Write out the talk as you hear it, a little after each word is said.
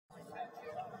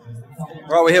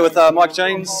Right, we're here with Mike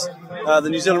Janes, the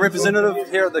New Zealand representative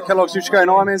here at the Nutri-Grain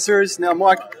Ironman Series. Now,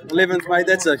 Mike, 11th, mate,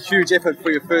 that's a huge effort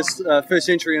for your first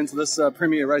entry into this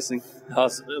premier racing. Oh,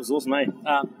 it was awesome, mate.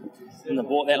 In the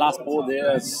board, that last board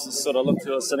there, I sort of looked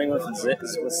who I was sitting with, and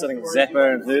was sitting with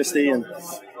Zappa and Thirsty, and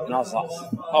I was like,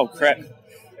 oh crap,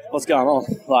 what's going on?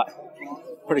 Like,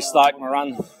 pretty stoked. My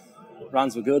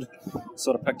runs were good.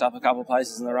 Sort of picked up a couple of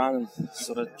places in the run and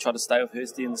sort of tried to stay with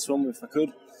Thirsty in the swim if I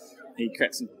could. He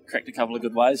cracked a couple of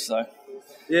good waves, so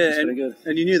yeah, pretty good.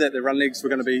 And you knew that the run legs were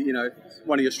going to be,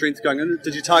 one of your strengths going in.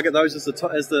 Did you target those as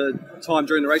the time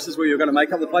during the races where you were going to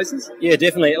make up the places? Yeah,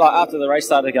 definitely. Like after the race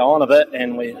started to go on a bit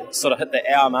and we sort of hit the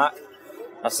hour mark,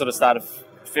 I sort of started to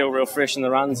feel real fresh in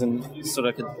the runs and sort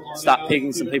of could start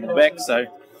pegging some people back. So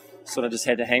sort of just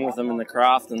had to hang with them in the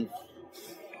craft and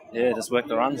just work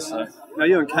the runs. So. Now,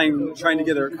 you and Kane trained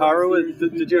together at Karoa.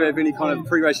 Did you have any kind of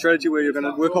pre-race strategy where you're going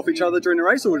to work off each other during the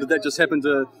race, or did that just happen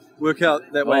to work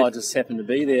out that way? Well, I just happened to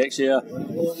be there, actually.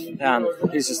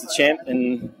 He's just a champ,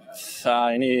 and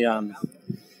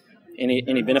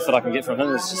any benefit I can get from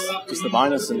him is just a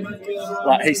bonus. And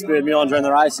like he spurred me on during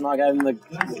the race, and I gave him the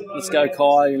let's go,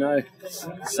 Kai.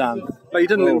 But you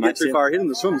didn't get too far ahead in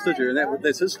the swims, did you? And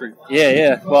that's his strength.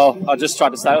 Yeah. Well, I just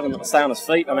tried to stay on his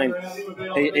feet. I mean,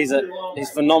 he's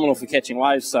phenomenal for catching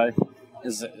waves. So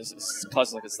as close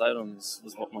as I could stay to him was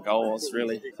what my goal was,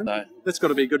 really. So that's got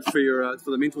to be good for your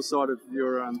for the mental side of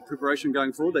your preparation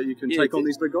going forward, that you can take on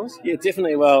these big guys. Yeah,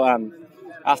 definitely. Well,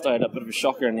 after I had a bit of a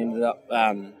shocker and ended up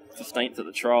 15th at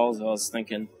the trials, I was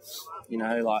thinking,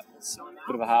 like it's a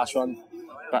bit of a harsh one,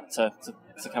 but to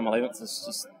come 11th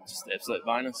is just the absolute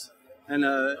bonus. And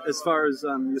as far as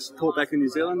your support back in New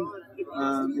Zealand,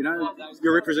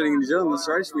 you're representing New Zealand in this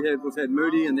race. We've had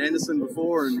Moody and Anderson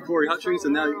before, and Corey Hutchings,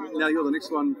 and now you're the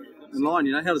next one in line.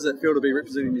 How does that feel to be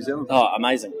representing New Zealand? Oh,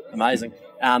 amazing.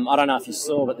 I don't know if you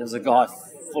saw, but there's a guy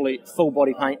full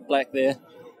body paint black there.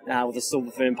 With a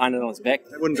silver fern painted on his back.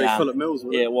 It wouldn't be Philip Mills,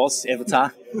 would it? Yeah, it was.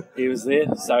 Avatar. He was there.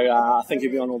 So I think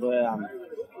he'll be on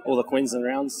all the Queensland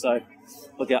rounds. So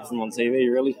look out for him on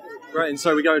TV, really. Great. And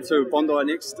so we go to Bondi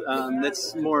next.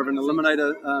 That's more of an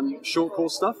eliminator short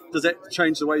course stuff. Does that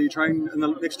change the way you train in the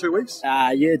next 2 weeks?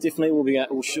 Yeah, definitely. We'll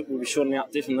be shortening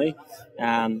up, definitely.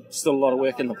 Still a lot of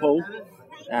work in the pool.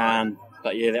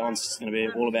 But yeah, that one's just going to be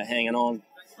all about hanging on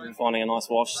and finding a nice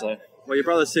wash. So. Well, your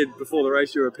brother said before the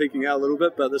race you were peaking out a little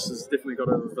bit, but this has definitely got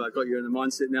you in the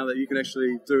mindset now that you can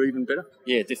actually do even better.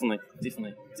 Yeah, definitely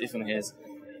has.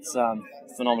 It's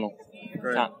phenomenal.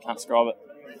 Great. Can't describe it.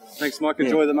 Thanks, Mike.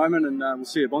 Enjoy the moment, and we'll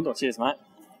see you at Bondi. Cheers, mate.